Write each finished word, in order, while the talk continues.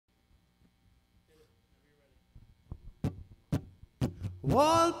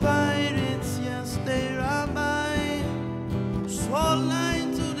All pirates, yes, they rabbi, sold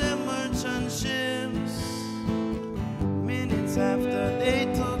line to the merchant ships. Minutes after they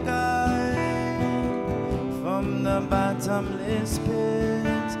took I from the bottomless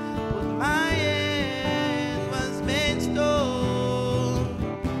pit, but my hand was made stone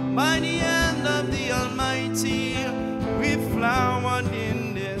by the hand of the Almighty. We flowered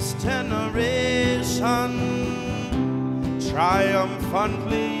in this generation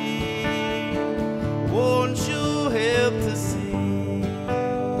triumphantly. Won't you help to sing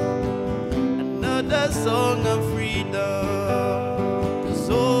another song of freedom? 'Cause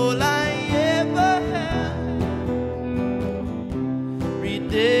all I ever had,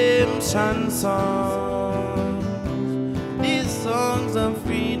 redemption songs, these songs of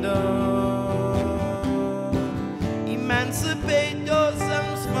freedom. Emancipate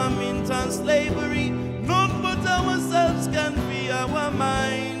yourselves from into slavery. None but ourselves can free our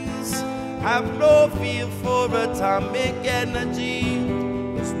minds. Have no fear for atomic energy,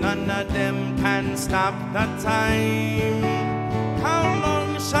 'cause none of them can stop the time. How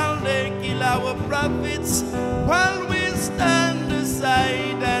long shall they kill our prophets while we stand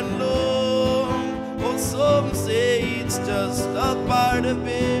aside and look? Oh, some say it's just a part of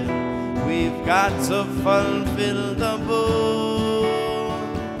it. We've got to fulfill the book.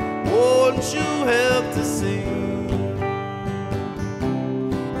 Won't you help to sing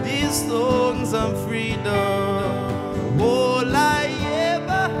these songs of freedom? All I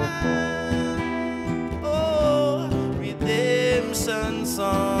ever had, oh, redemption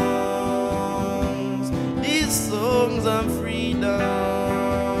songs, these songs of freedom.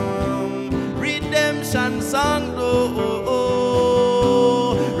 Redemption song, oh,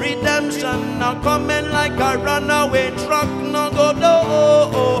 redemption now coming like a runaway truck, no go no.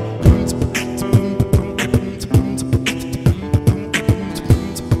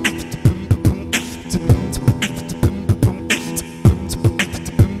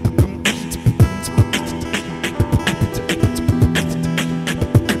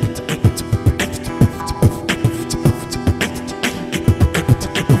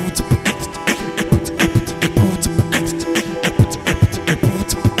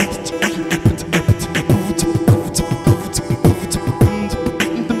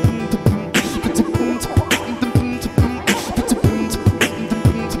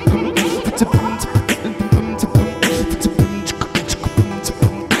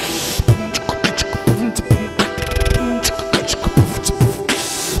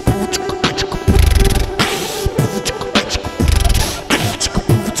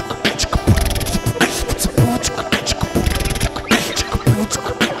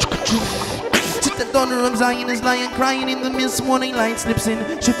 Zion is lying, crying in the mist. Morning light slips in,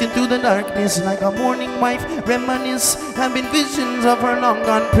 shifting through the darkness like a morning wife. Reminisce, having visions of her long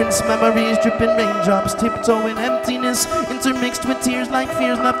gone prince. Memories dripping raindrops, tiptoeing emptiness, intermixed with tears like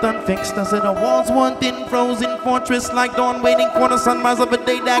fears left unfixed. I said the walls one thin frozen fortress, like dawn waiting for the sunrise of a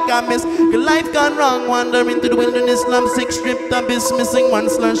day that I miss. Your life gone wrong, wandering through the wilderness, lovesick, stripped abyss, missing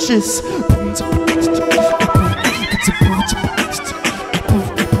one slushes.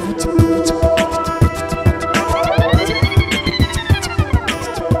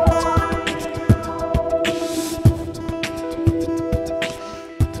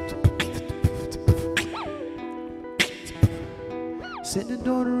 Said the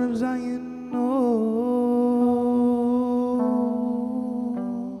daughter of Zion, oh,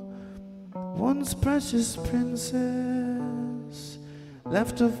 once precious princess,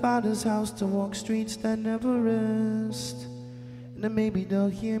 left her father's house to walk streets that never rest. And then maybe they'll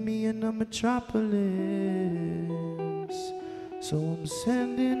hear me in the metropolis. So I'm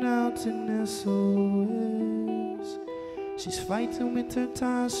sending out an SOS. She's fighting with her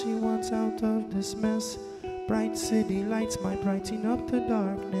task, she wants out of this mess. Bright city lights might brighten up the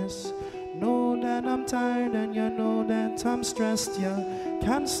darkness. Know that I'm tired and you know that I'm stressed. You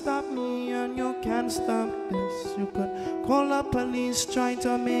can't stop me and you can't stop this. You could call the police, try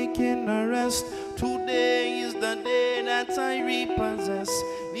to make an arrest. Today is the day that I repossess,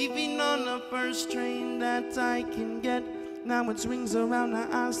 leaving on the first train that I can get. Now it swings around the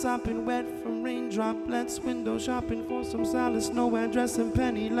ass, sopping wet from rain droplets. Window shopping for some solace, no address and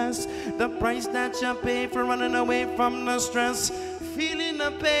penniless. The price that you pay for running away from the stress. Feeling the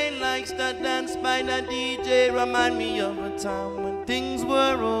pain like the dance by the DJ. Remind me of a time when things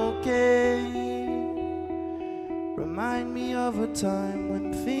were okay. Remind me of a time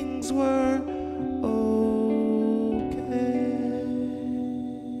when things were okay.